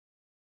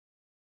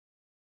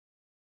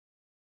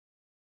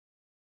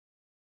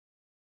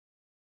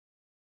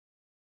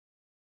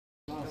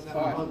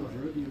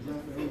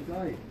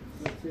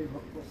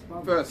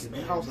First,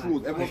 house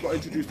rules. Everyone's got to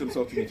introduce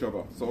themselves to each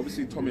other. So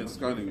obviously Tommy and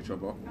Sky know each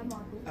other. And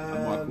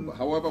Michael. But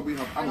however, we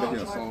have Amber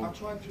here. So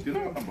do you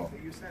know Amber?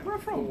 Where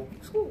from?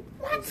 School.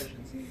 What?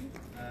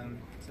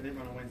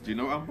 Do you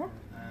know Amber?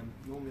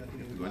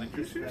 Go and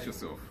introduce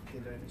yourself.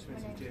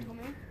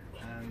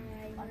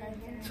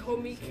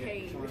 Tommy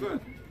Kane. Good.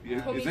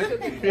 Yeah, is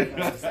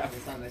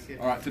it?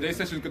 Alright, today's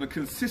session is going to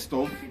consist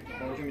of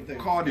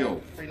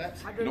cardio.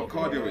 Not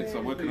cardio is, so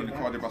I'm working on the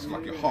cardiovascular,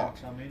 like your heart.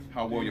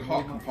 How well your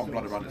heart can pump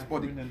blood around its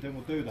body.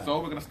 So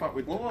we're going to start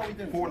with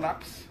 4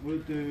 laps.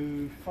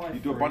 You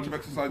do a bunch of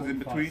exercises in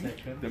between.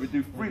 Then we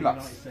do 3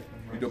 laps.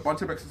 You do a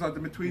bunch of exercises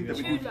in between. Then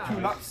we do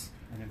 2 laps.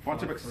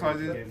 Bunch of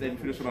exercises. Then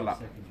finish on a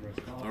lap.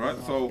 Alright,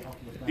 so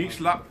each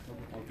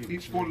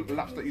 4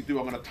 laps that you do,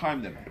 I'm going to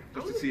time them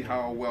just to see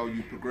how well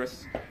you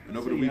progress. And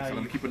over the weeks, I'm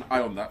going to keep an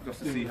eye on that just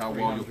to see how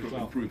well you're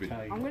improving.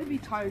 I'm going to be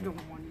tired on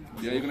one.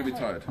 Yeah, you're going to be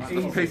tired.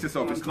 Just pace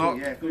yourself. It's not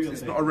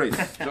a race.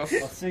 Just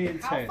I'll see you in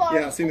 10.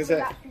 Yeah, I've seen this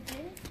set.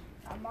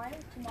 A mile,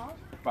 2 miles?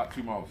 about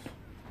 2 miles.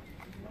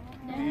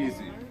 It'll be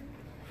easy.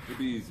 It'll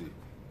be easy.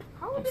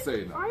 I'm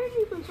saying that. Why are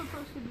you even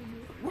supposed to be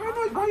doing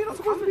it? Why are you not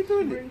supposed to be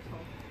doing it?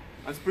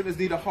 And sprinters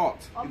need a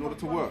heart in order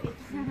to work.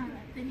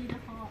 They need a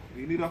heart.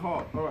 You need a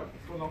heart. All right,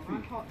 let's go on our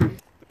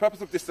feet. The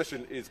purpose of this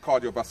session is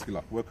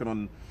cardiovascular, working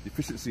on the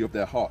efficiency of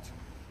their heart.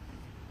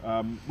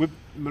 With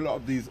a lot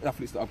of these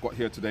athletes that I've got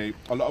here today,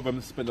 a lot of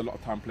them spend a lot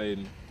of time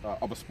playing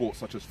other sports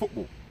such as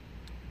football.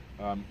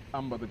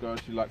 Amber, the girl,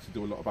 she likes to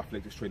do a lot of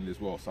athletics training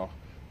as well. So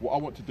what I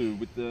want to do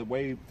with the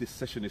way this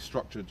session is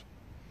structured,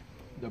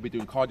 they'll be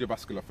doing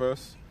cardiovascular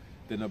first,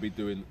 then they'll be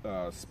doing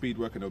speed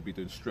work, and they'll be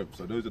doing strength.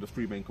 So those are the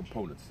 3 main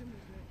components.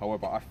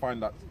 However, I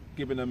find that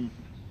giving them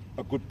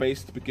a good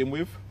base to begin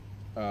with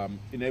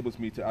enables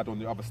me to add on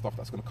the other stuff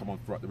that's going to come on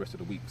throughout the rest of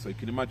the week. So you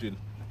can imagine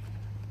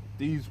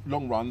these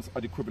long runs are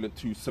the equivalent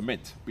to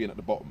cement being at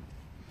the bottom.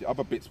 The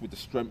other bits with the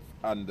strength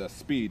and the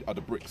speed are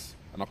the bricks,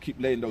 and I'll keep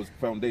laying those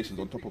foundations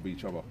on top of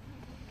each other.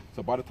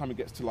 So by the time it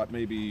gets to like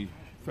maybe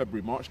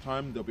February, March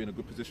time, they'll be in a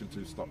good position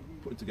to start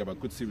putting together a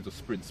good series of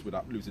sprints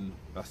without losing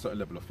a certain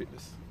level of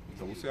fitness.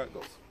 So we'll see how it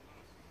goes.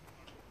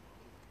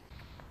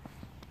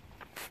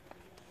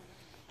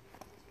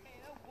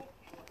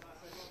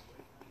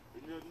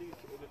 Bring your knees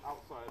on the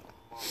outside,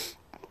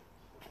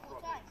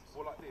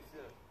 more like this,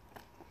 yeah.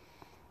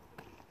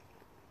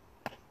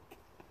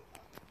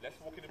 Let's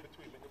walk in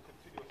between, make a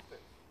continuous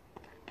steps.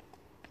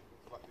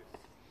 Like this.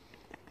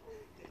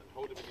 And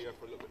hold them in the air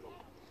for a little bit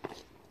longer.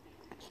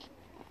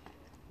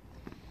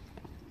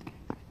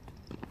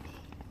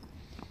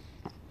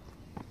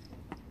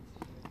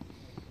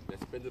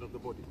 Let's bend it up the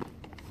body.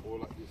 Or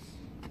like this.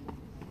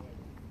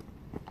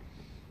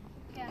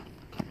 Yeah.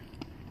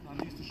 Now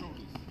knees to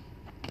shoulders.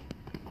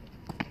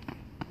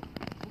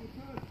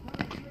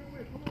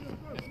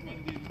 Let's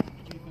bend in.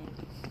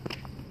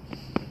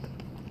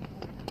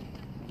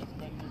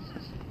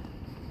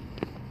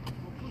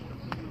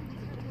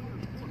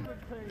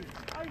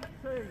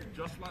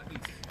 Just like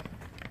this.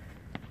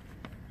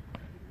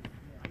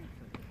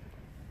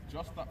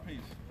 Just that pace.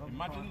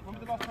 Imagine, when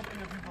was the last time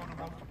any of you rode a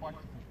motorbike?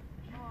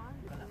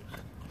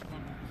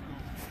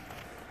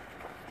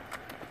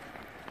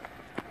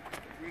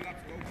 Three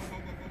laps, go.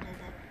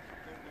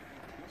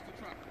 What's the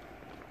track?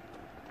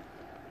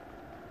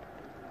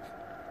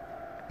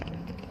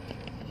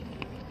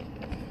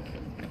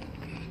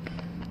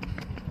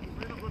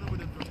 We're not running with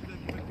them, just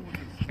give them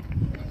orders.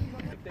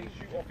 If they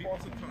shoot off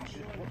fast and touch,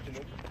 watching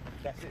them,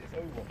 that's it, it's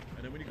over.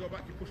 And then when you go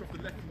back, you push off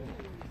the left more.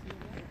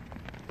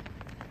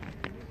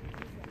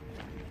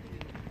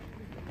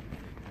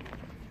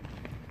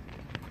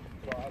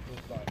 So I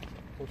was like,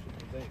 pushing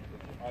the thing.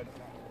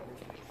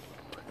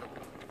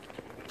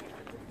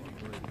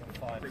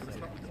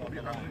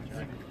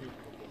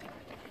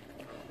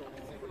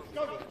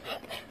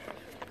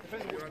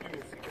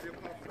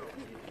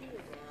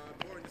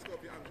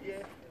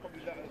 Yeah,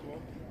 probably that as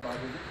well.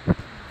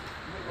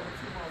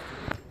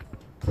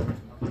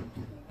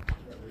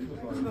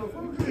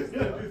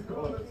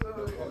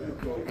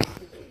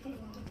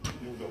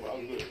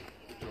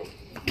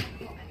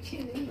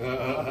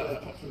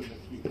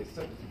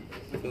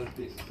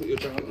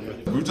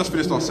 We've just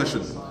finished our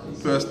session.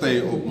 First day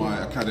of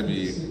my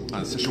academy,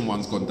 and session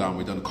 1's gone down.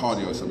 We've done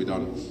cardio, so we've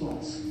done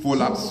 4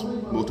 laps,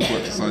 multiple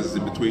exercises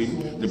in between.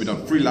 Then we've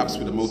done 3 laps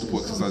with the multiple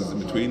exercises in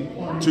between.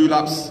 2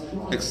 laps,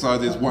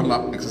 exercises, 1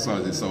 lap,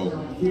 exercises. So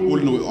all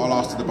in all, it all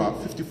lasted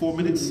about 54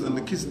 minutes, and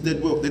the kids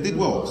did well. They did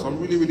well, so I'm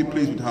really, really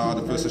pleased with how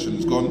the first session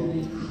has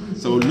gone.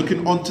 So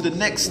looking on to the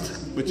next,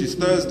 which is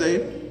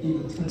Thursday,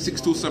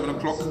 6 till 7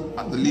 o'clock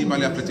at the Lee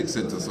Valley Athletics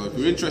Centre. So if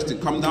you're interested,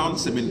 come down,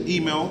 send me an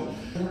email.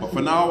 But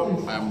for now,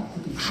 I'm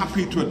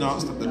happy to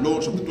announce that the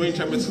launch of the Dwain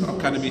Chambers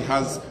Academy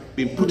has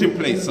been put in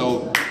place.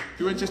 So if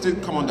you're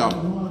interested, come on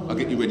down. I'll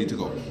get you ready to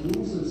go.